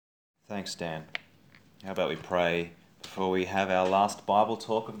Thanks, Dan. How about we pray before we have our last Bible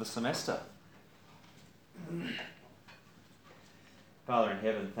talk of the semester? Father in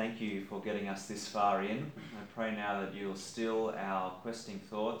heaven, thank you for getting us this far in. I pray now that you'll still our questing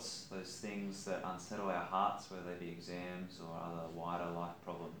thoughts, those things that unsettle our hearts, whether they be exams or other wider life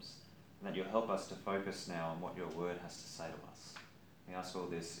problems, and that you'll help us to focus now on what your word has to say to us. We ask all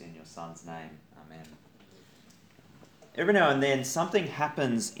this in your Son's name. Amen. Every now and then something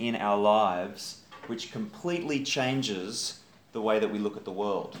happens in our lives which completely changes the way that we look at the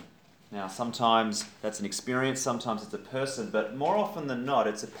world. Now, sometimes that's an experience, sometimes it's a person, but more often than not,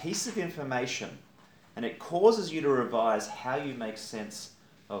 it's a piece of information, and it causes you to revise how you make sense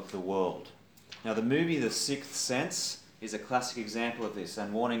of the world. Now, the movie The Sixth Sense is a classic example of this,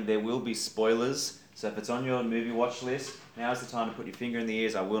 and warning, there will be spoilers, so if it's on your movie watch list, now's the time to put your finger in the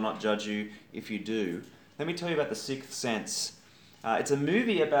ears. I will not judge you if you do. Let me tell you about The Sixth Sense. It's a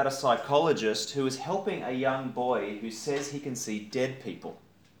movie about a psychologist who is helping a young boy who says he can see dead people.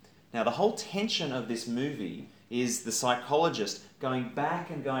 Now, the whole tension of this movie is the psychologist going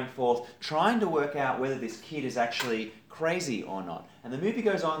back and going forth, trying to work out whether this kid is actually crazy or not. And the movie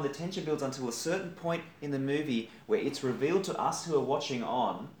goes on, the tension builds until a certain point in the movie where it's revealed to us who are watching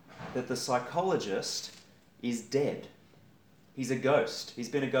on that the psychologist is dead. He's a ghost. He's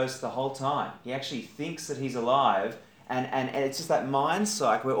been a ghost the whole time. He actually thinks that he's alive, and it's just that mind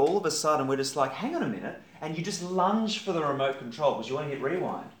psych where all of a sudden we're just like, hang on a minute, and you just lunge for the remote control because you want to hit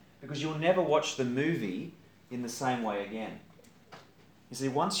rewind, because you'll never watch the movie in the same way again. You see,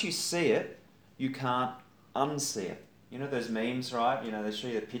 once you see it, you can't unsee it. You know those memes, right? You know, they show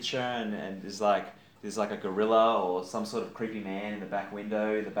you the picture and there's like a gorilla or some sort of creepy man in the back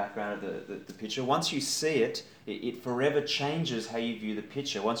window, in the background of the picture. Once you see it, it forever changes how you view the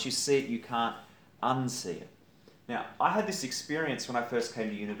picture. Once you see it, you can't unsee it. Now, I had this experience when I first came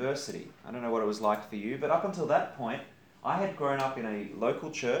to university. I don't know what it was like for you, but up until that point, I had grown up in a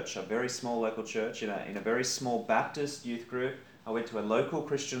local church, a very small local church, in a very small Baptist youth group. I went to a local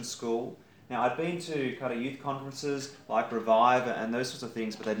Christian school. Now, I'd been to kind of youth conferences like Revive and those sorts of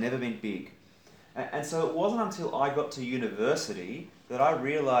things, but they'd never been big. And so it wasn't until I got to university that I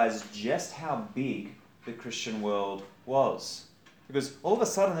realised just how big the Christian world was. Because all of a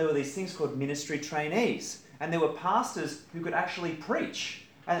sudden there were these things called ministry trainees, and there were pastors who could actually preach.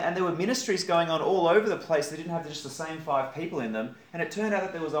 And there were ministries going on all over the place. They didn't have just the same 5 people in them. And it turned out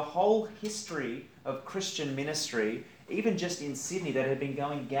that there was a whole history of Christian ministry, even just in Sydney, that had been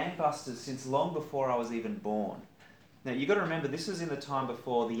going gangbusters since long before I was even born. Now, you've got to remember, this was in the time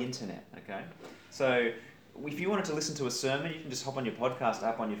before the internet, okay? So if you wanted to listen to a sermon, you can just hop on your podcast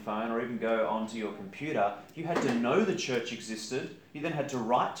app on your phone or even go onto your computer. You had to know the church existed. You then had to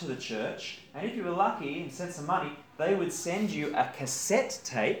write to the church. And if you were lucky and sent some money, they would send you a cassette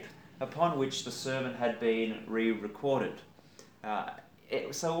tape upon which the sermon had been re-recorded.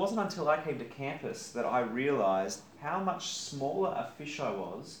 So it wasn't until I came to campus that I realised how much smaller a fish I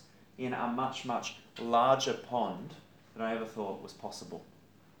was in a much, much larger pond than I ever thought was possible.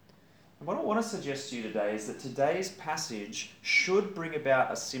 And what I want to suggest to you today is that today's passage should bring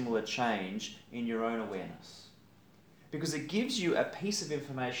about a similar change in your own awareness. Because it gives you a piece of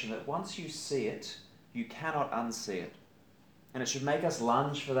information that once you see it, you cannot unsee it. And it should make us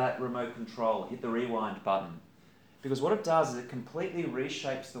lunge for that remote control, hit the rewind button. Because what it does is it completely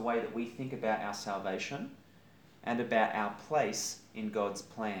reshapes the way that we think about our salvation and about our place in God's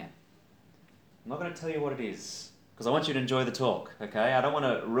plan. I'm not going to tell you what it is, because I want you to enjoy the talk, okay? I don't want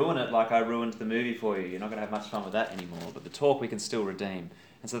to ruin it like I ruined the movie for you. You're not going to have much fun with that anymore, but the talk we can still redeem.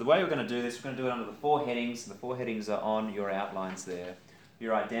 And so the way we're going to do this, we're going to do it under the 4 headings. The 4 headings are on your outlines there.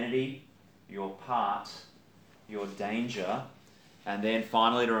 Your identity, your part, your danger, and then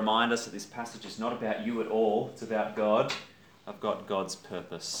finally to remind us that this passage is not about you at all, it's about God. I've got God's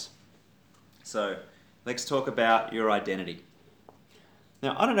purpose. So let's talk about your identity.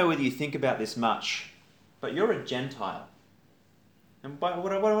 Now, I don't know whether you think about this much, but you're a Gentile. And what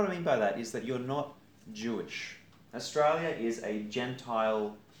I mean by that is that you're not Jewish. Australia is a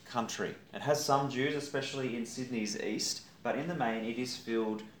Gentile country. It has some Jews, especially in Sydney's east, but in the main it is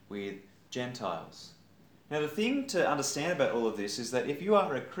filled with Gentiles. Now, the thing to understand about all of this is that if you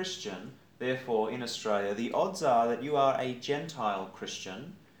are a Christian, therefore, in Australia, the odds are that you are a Gentile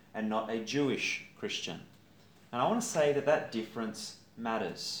Christian and not a Jewish Christian. And I want to say that that difference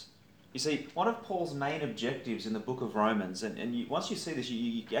matters. You see, one of Paul's main objectives in the book of Romans, once you see this,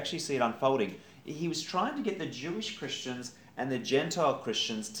 you actually see it unfolding, he was trying to get the Jewish Christians and the Gentile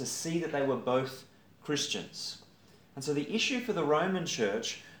Christians to see that they were both Christians. And so the issue for the Roman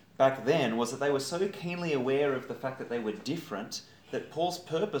church back then was that they were so keenly aware of the fact that they were different that Paul's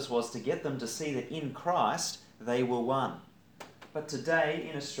purpose was to get them to see that in Christ they were one. But today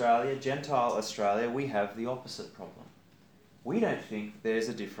in Australia, Gentile Australia, we have the opposite problem. We don't think there's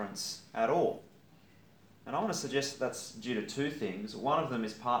a difference at all. And I want to suggest that's due to two things. One of them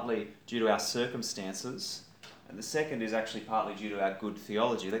is partly due to our circumstances, and the second is actually partly due to our good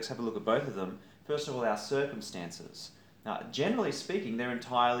theology. Let's have a look at both of them. First of all, our circumstances. Now, generally speaking, they're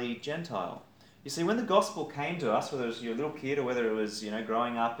entirely Gentile. You see, when the gospel came to us, whether it was your little kid or whether it was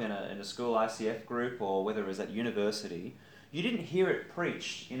growing up in a school ICF group or whether it was at university, you didn't hear it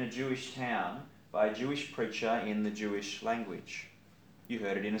preached in a Jewish town by a Jewish preacher in the Jewish language. You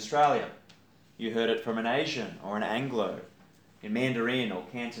heard it in Australia. You heard it from an Asian or an Anglo, in Mandarin or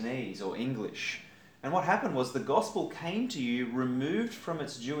Cantonese or English. And what happened was the gospel came to you removed from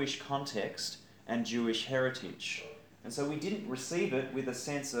its Jewish context and Jewish heritage. And so we didn't receive it with a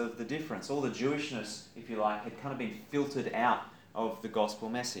sense of the difference. All the Jewishness, if you like, had kind of been filtered out of the gospel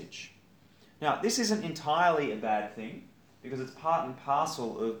message. Now, this isn't entirely a bad thing, because it's part and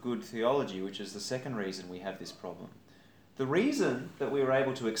parcel of good theology, which is the second reason we have this problem. The reason that we were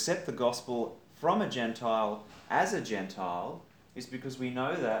able to accept the gospel from a Gentile as a Gentile is because we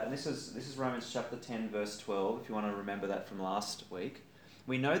know that, and this is Romans chapter 10, verse 12, if you want to remember that from last week.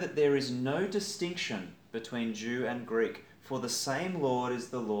 We know that there is no distinction between Jew and Greek, for the same Lord is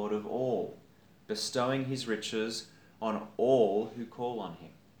the Lord of all, bestowing his riches on all who call on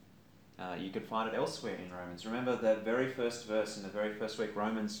him. You can find it elsewhere in Romans. Remember the very first verse in the very first week,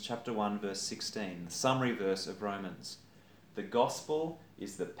 Romans chapter 1, verse 16, the summary verse of Romans. The gospel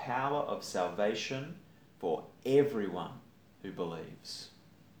is the power of salvation for everyone who believes.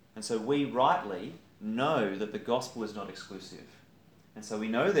 And so we rightly know that the gospel is not exclusive. And so we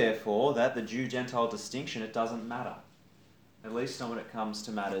know, therefore, that the Jew-Gentile distinction, it doesn't matter. At least not when it comes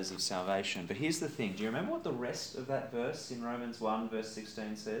to matters of salvation. But here's the thing. Do you remember what the rest of that verse in Romans 1, verse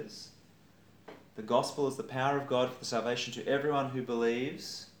 16 says? The gospel is the power of God for the salvation to everyone who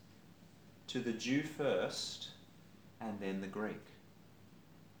believes, to the Jew first, and then the Greek.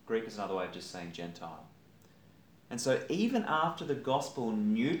 Greek is another way of just saying Gentile. And so even after the gospel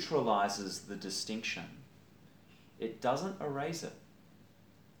neutralizes the distinction, it doesn't erase it.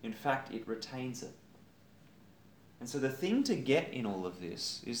 In fact, it retains it. And so the thing to get in all of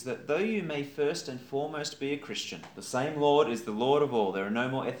this is that though you may first and foremost be a Christian, the same Lord is the Lord of all. There are no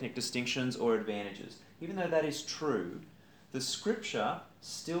more ethnic distinctions or advantages. Even though that is true, the Scripture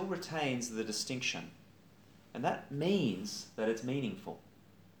still retains the distinction. And that means that it's meaningful.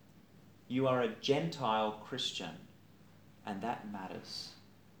 You are a Gentile Christian, and that matters.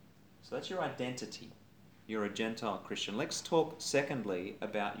 So that's your identity. You're a Gentile Christian. Let's talk secondly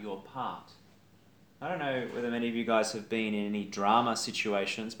about your part. I don't know whether many of you guys have been in any drama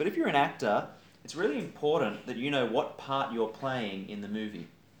situations, but if you're an actor, it's really important that you know what part you're playing in the movie.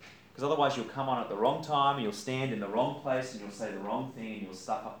 Because otherwise you'll come on at the wrong time, and you'll stand in the wrong place, and you'll say the wrong thing, and you'll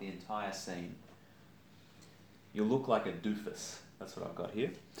stuff up the entire scene. You'll look like a doofus. That's what I've got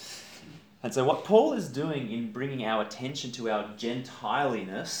here. And so what Paul is doing in bringing our attention to our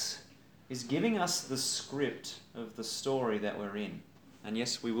gentiliness is giving us the script of the story that we're in. And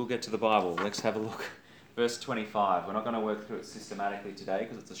yes, we will get to the Bible. Let's have a look. Verse 25. We're not going to work through it systematically today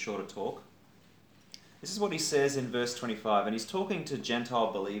because it's a shorter talk. This is what he says in verse 25, and he's talking to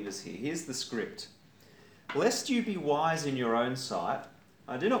Gentile believers here. Here's the script. Lest you be wise in your own sight,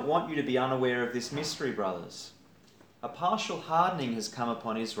 I do not want you to be unaware of this mystery, brothers. A partial hardening has come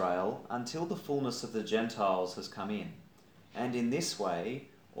upon Israel until the fullness of the Gentiles has come in. And in this way,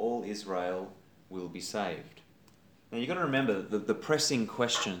 all Israel will be saved. Now you've got to remember the pressing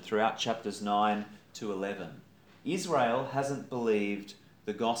question throughout chapters 9 to 11. Israel hasn't believed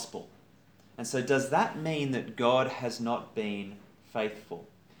the gospel. And so does that mean that God has not been faithful?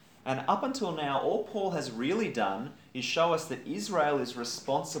 And up until now, all Paul has really done is show us that Israel is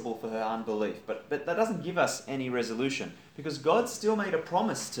responsible for her unbelief. But that doesn't give us any resolution, because God still made a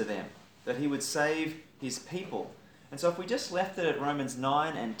promise to them that he would save his people. And so if we just left it at Romans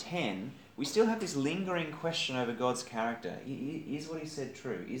 9 and 10, we still have this lingering question over God's character. Is what he said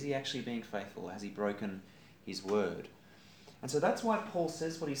true? Is he actually being faithful? Has he broken his word? And so that's why Paul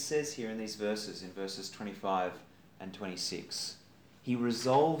says what he says here in these verses, in verses 25 and 26. He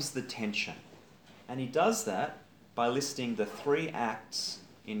resolves the tension. And he does that by listing the three acts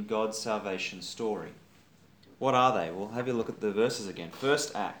in God's salvation story. What are they? We'll have a look at the verses again.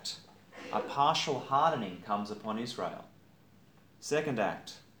 First act, a partial hardening comes upon Israel. Second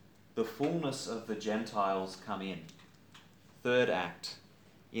act, the fullness of the Gentiles come in. Third act,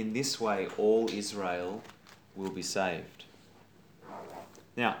 in this way all Israel will be saved.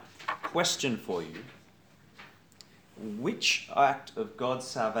 Now, question for you. which act of God's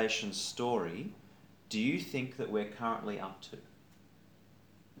salvation story do you think that we're currently up to?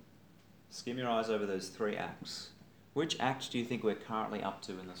 Skim your eyes over those 3 acts. Which act do you think we're currently up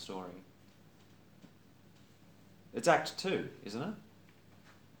to in the story? It's Act 2, isn't it?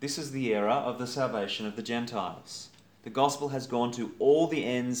 This is the era of the salvation of the Gentiles. The gospel has gone to all the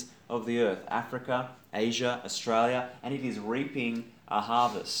ends of the earth, Africa, Asia, Australia, and it is reaping a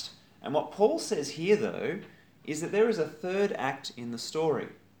harvest. And what Paul says here, though, is that there is a 3rd act in the story.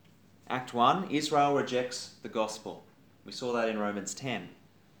 Act 1, Israel rejects the gospel. We saw that in Romans 10.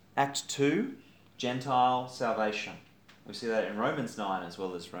 Act 2, Gentile salvation. We see that in Romans 9 as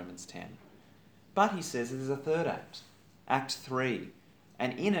well as Romans 10. But he says there's a 3rd act, Act 3.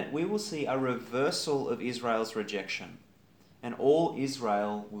 And in it we will see a reversal of Israel's rejection. And all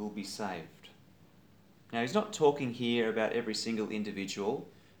Israel will be saved. Now he's not talking here about every single individual.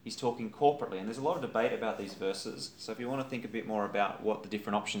 He's talking corporately. And there's a lot of debate about these verses. So if you want to think a bit more about what the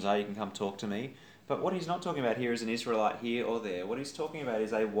different options are, you can come talk to me. But what he's not talking about here is an Israelite here or there. What he's talking about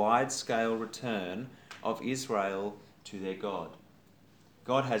is a wide-scale return of Israel to their God.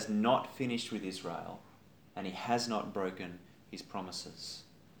 God has not finished with Israel, and he has not broken his promises.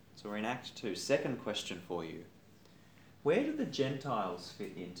 So we're in Act 2. Second question for you. Where do the Gentiles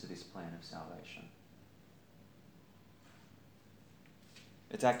fit into this plan of salvation?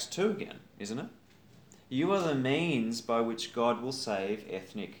 It's Act 2 again, isn't it? You are the means by which God will save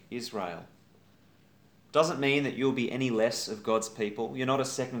ethnic Israel. Doesn't mean that you'll be any less of God's people. You're not a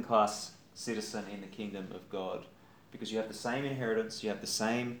second-class citizen in the kingdom of God, because you have the same inheritance, you have the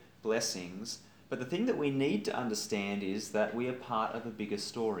same blessings. But the thing that we need to understand is that we are part of a bigger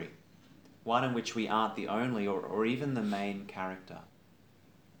story, one in which we aren't the only or even the main character.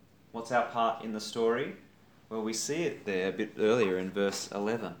 What's our part in the story? Well, we see it there a bit earlier in verse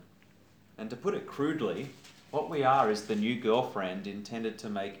 11. And to put it crudely, what we are is the new girlfriend intended to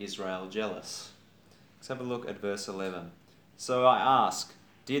make Israel jealous. Let's have a look at verse 11. So I ask,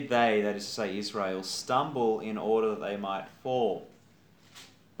 did they, that is to say Israel, stumble in order that they might fall?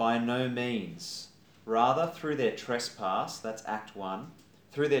 By no means. Rather, through their trespass, that's Act 1,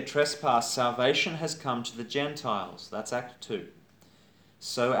 through their trespass, salvation has come to the Gentiles, that's Act 2,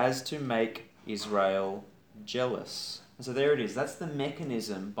 so as to make Israel jealous. And so there it is. That's the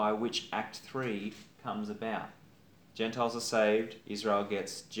mechanism by which Act 3 comes about. Gentiles are saved, Israel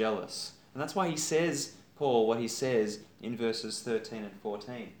gets jealous. And that's why he says, Paul, what he says in verses 13 and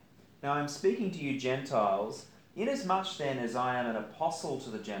 14. Now I'm speaking to you Gentiles, inasmuch then as I am an apostle to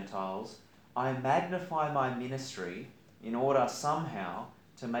the Gentiles, I magnify my ministry in order somehow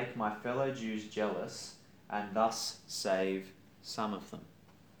to make my fellow Jews jealous and thus save some of them.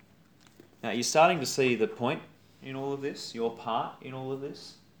 Now you're starting to see the point in all of this, your part in all of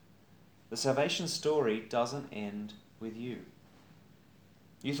this. The salvation story doesn't end with you.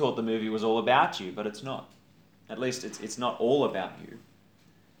 You thought the movie was all about you, but it's not. At least it's not all about you.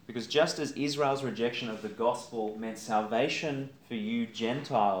 Because just as Israel's rejection of the gospel meant salvation for you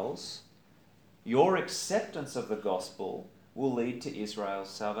Gentiles, your acceptance of the gospel will lead to Israel's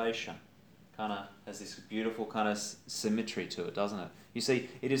salvation. Kind of has this beautiful kind of symmetry to it, doesn't it? You see,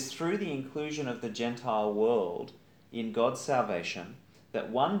 it is through the inclusion of the Gentile world in God's salvation that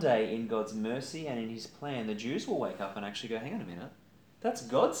one day in God's mercy and in his plan, the Jews will wake up and actually go, hang on a minute, that's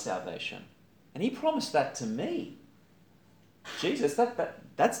God's salvation. And he promised that to me. Jesus,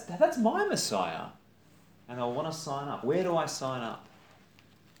 that's my Messiah. And they'll want to sign up. Where do I sign up?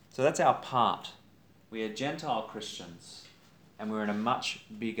 So that's our part. We are Gentile Christians, and we're in a much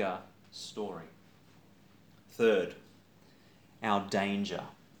bigger story. Third, our danger.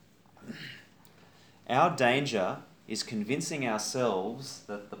 Our danger is convincing ourselves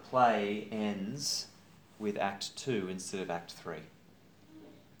that the play ends with Act 2 instead of Act 3.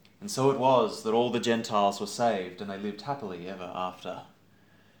 And so it was that all the Gentiles were saved and they lived happily ever after.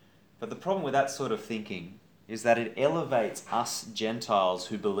 But the problem with that sort of thinking is that it elevates us Gentiles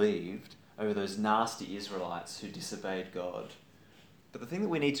who believed over those nasty Israelites who disobeyed God. But the thing that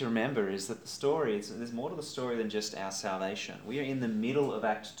we need to remember is that the story, there's more to the story than just our salvation. We are in the middle of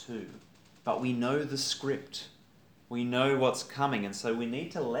Act 2, but we know the script. We know what's coming, and so we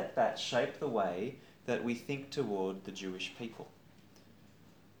need to let that shape the way that we think toward the Jewish people.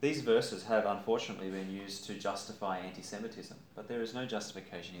 These verses have unfortunately been used to justify anti-Semitism, but there is no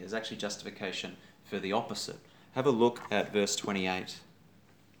justification here. There's actually justification for the opposite. Have a look at verse 28.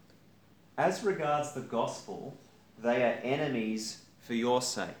 As regards the gospel, they are enemies for your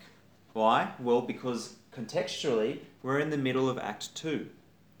sake. Why? Well, because contextually, we're in the middle of Act 2.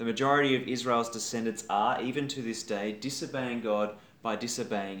 The majority of Israel's descendants are, even to this day, disobeying God by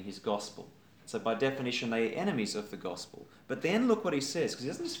disobeying his gospel. So by definition, they are enemies of the gospel. But then look what he says, because he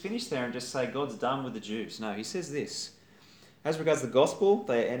doesn't just finish there and just say God's done with the Jews. No, he says this. As regards the gospel,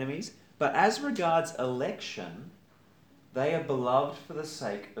 they are enemies. But as regards election, they are beloved for the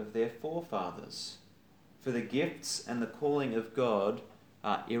sake of their forefathers. For the gifts and the calling of God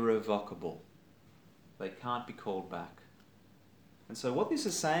are irrevocable. They can't be called back. And so what this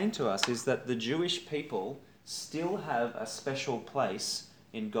is saying to us is that the Jewish people still have a special place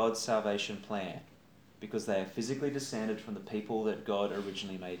in God's salvation plan because they are physically descended from the people that God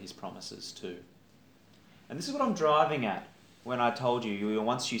originally made his promises to. And this is what I'm driving at when I told you,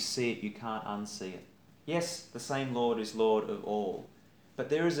 once you see it, you can't unsee it. Yes, the same Lord is Lord of all, but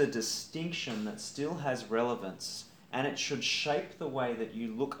there is a distinction that still has relevance, and it should shape the way that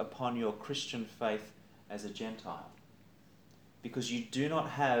you look upon your Christian faith as a Gentile. Because you do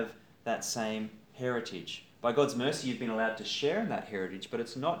not have that same heritage. By God's mercy, you've been allowed to share in that heritage, but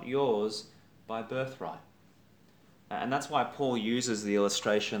it's not yours by birthright. And that's why Paul uses the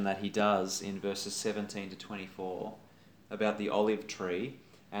illustration that he does in verses 17 to 24 about the olive tree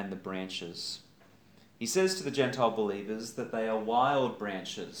and the branches. He says to the Gentile believers that they are wild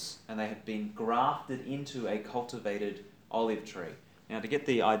branches and they have been grafted into a cultivated olive tree. Now, to get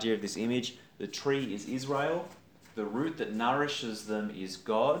the idea of this image, the tree is Israel, the root that nourishes them is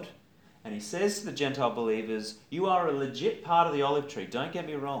God, and he says to the Gentile believers, you are a legit part of the olive tree, don't get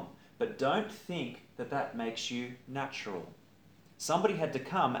me wrong, but don't think that that makes you natural. Somebody had to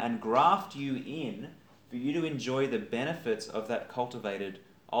come and graft you in for you to enjoy the benefits of that cultivated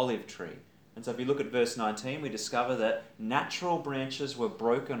olive tree. And so if you look at verse 19, we discover that natural branches were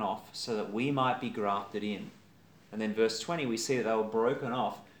broken off so that we might be grafted in. And then verse 20, we see that they were broken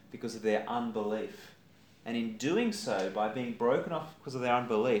off because of their unbelief. And in doing so, by being broken off because of their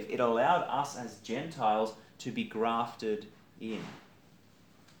unbelief, it allowed us as Gentiles to be grafted in.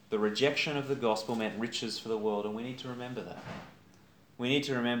 The rejection of the gospel meant riches for the world, and we need to remember that. We need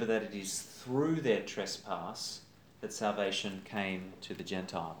to remember that it is through their trespass that salvation came to the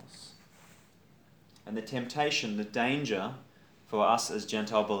Gentiles. And the temptation, the danger for us as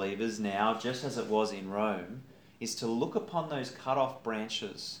Gentile believers now, just as it was in Rome, is to look upon those cut off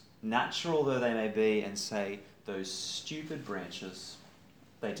branches, natural though they may be, and say, those stupid branches,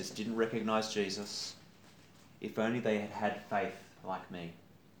 they just didn't recognize Jesus. If only they had had faith like me.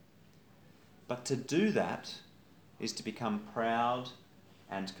 But to do that is to become proud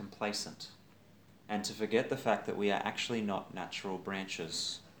and complacent, and to forget the fact that we are actually not natural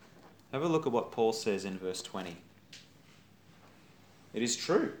branches. Have a look at what Paul says in verse 20. It is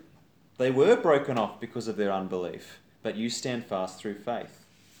true. They were broken off because of their unbelief, but you stand fast through faith.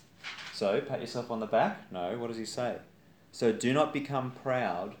 So, pat yourself on the back? No, what does he say? So do not become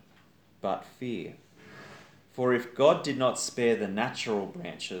proud, but fear. For if God did not spare the natural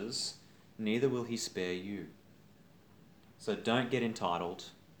branches, neither will he spare you. So don't get entitled.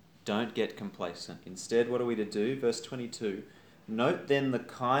 Don't get complacent. Instead, what are we to do? Verse 22. Note then the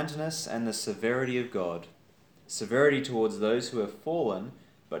kindness and the severity of God. Severity towards those who have fallen,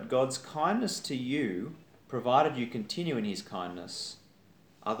 but God's kindness to you, provided you continue in his kindness.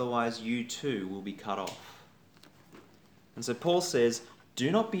 Otherwise you too will be cut off. And so Paul says, do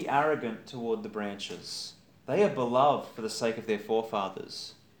not be arrogant toward the branches. They are beloved for the sake of their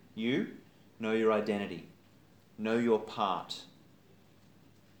forefathers. You know your identity. Know your part.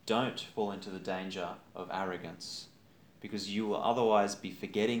 Don't fall into the danger of arrogance, because you will otherwise be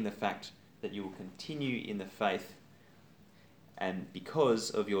forgetting the fact that you will continue in the faith, and because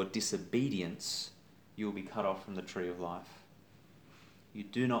of your disobedience, you will be cut off from the tree of life. You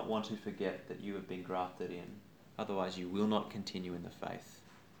do not want to forget that you have been grafted in, otherwise you will not continue in the faith.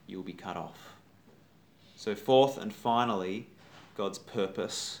 You will be cut off. So fourth and finally, God's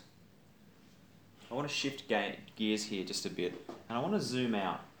purpose. I want to shift gears here just a bit, and I want to zoom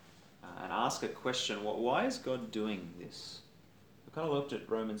out and ask a question. Why is God doing this? We've kind of looked at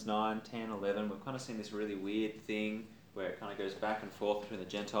Romans 9, 10, 11. We've kind of seen this really weird thing where it kind of goes back and forth between the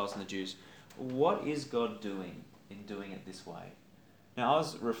Gentiles and the Jews. What is God doing in doing it this way? Now, I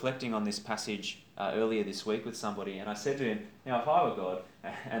was reflecting on this passage earlier this week with somebody, and I said to him, now if I were God,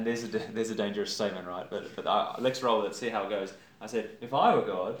 and there's a dangerous statement, right? But let's roll with it, see how it goes. I said, if I were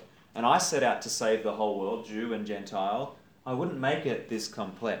God, and I set out to save the whole world, Jew and Gentile, I wouldn't make it this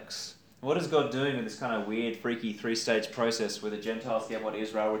complex. What is God doing with this kind of weird, freaky three-stage process where the Gentiles get what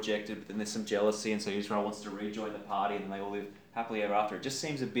Israel rejected, but then there's some jealousy, and so Israel wants to rejoin the party, and they all live happily ever after? It just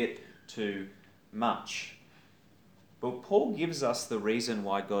seems a bit too much. But Paul gives us the reason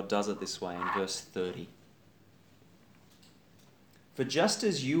why God does it this way in verse 30. For just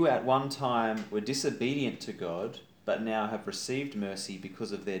as you at one time were disobedient to God, but now have received mercy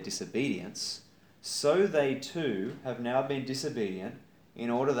because of their disobedience, so they too have now been disobedient, in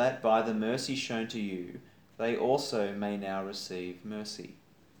order that by the mercy shown to you, they also may now receive mercy.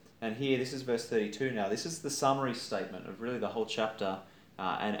 And here, this is verse 32 now. This is the summary statement of really the whole chapter,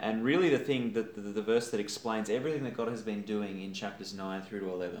 and really the thing, the verse that explains everything that God has been doing in chapters 9 through to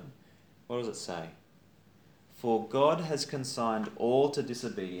 11. What does it say? For God has consigned all to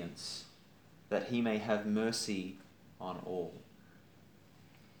disobedience, that he may have mercy on all.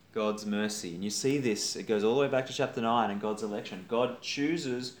 God's mercy. And you see this, it goes all the way back to chapter 9 and God's election. God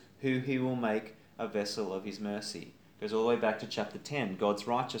chooses who he will make a vessel of his mercy. It goes all the way back to chapter 10, God's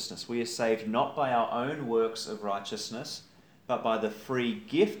righteousness. We are saved not by our own works of righteousness, but by the free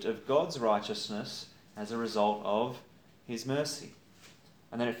gift of God's righteousness as a result of his mercy.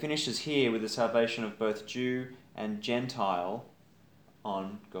 And then it finishes here with the salvation of both Jew and Gentile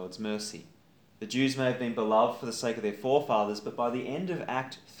on God's mercy. The Jews may have been beloved for the sake of their forefathers, but by the end of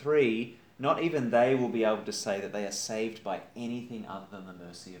Act 3, not even they will be able to say that they are saved by anything other than the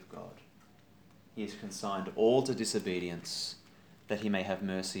mercy of God. He has consigned all to disobedience, that he may have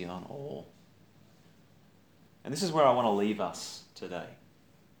mercy on all. And this is where I want to leave us today.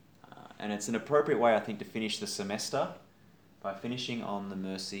 And it's an appropriate way, I think, to finish the semester, by finishing on the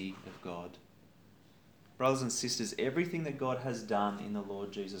mercy of God. Brothers and sisters, everything that God has done in the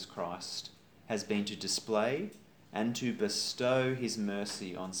Lord Jesus Christ has been to display and to bestow his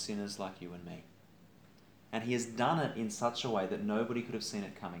mercy on sinners like you and me. And he has done it in such a way that nobody could have seen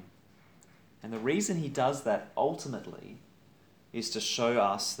it coming. And the reason he does that ultimately is to show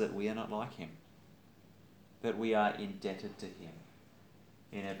us that we are not like him, that we are indebted to him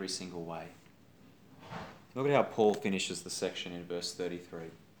in every single way. Look at how Paul finishes the section in verse 33.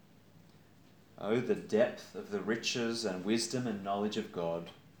 Oh, the depth of the riches and wisdom and knowledge of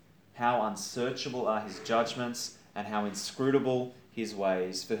God! How unsearchable are his judgments, and how inscrutable his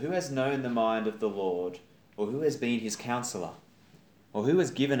ways. For who has known the mind of the Lord, or who has been his counselor, or who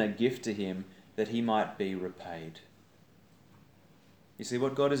has given a gift to him that he might be repaid? You see,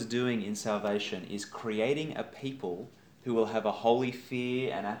 what God is doing in salvation is creating a people who will have a holy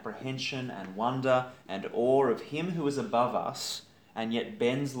fear and apprehension and wonder and awe of him who is above us, and yet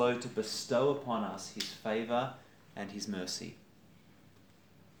bends low to bestow upon us his favour and his mercy.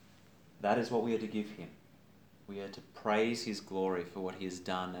 That is what we are to give him. We are to praise his glory for what he has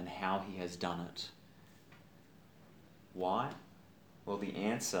done and how he has done it. Why? Well, the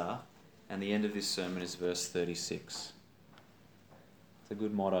answer and the end of this sermon is verse 36. It's a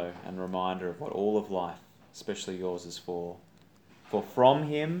good motto and reminder of what all of life, especially yours, is for. For from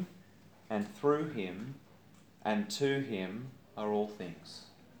him and through him and to him are all things.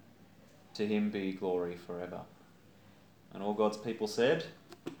 To him be glory forever. And all God's people said,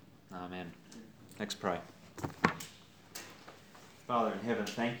 Amen. Let's pray. Father in heaven,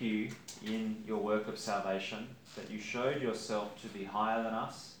 thank you in your work of salvation that you showed yourself to be higher than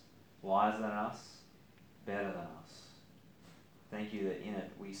us, wiser than us, better than us. Thank you that in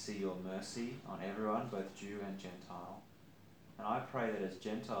it we see your mercy on everyone, both Jew and Gentile. And I pray that as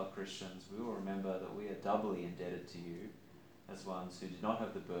Gentile Christians we will remember that we are doubly indebted to you as ones who did not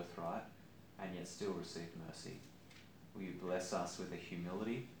have the birthright and yet still received mercy. Will you bless us with a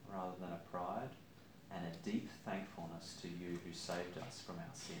humility rather than a pride, and a deep thankfulness to you who saved us from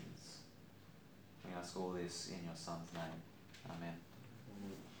our sins. We ask all this in your Son's name. Amen.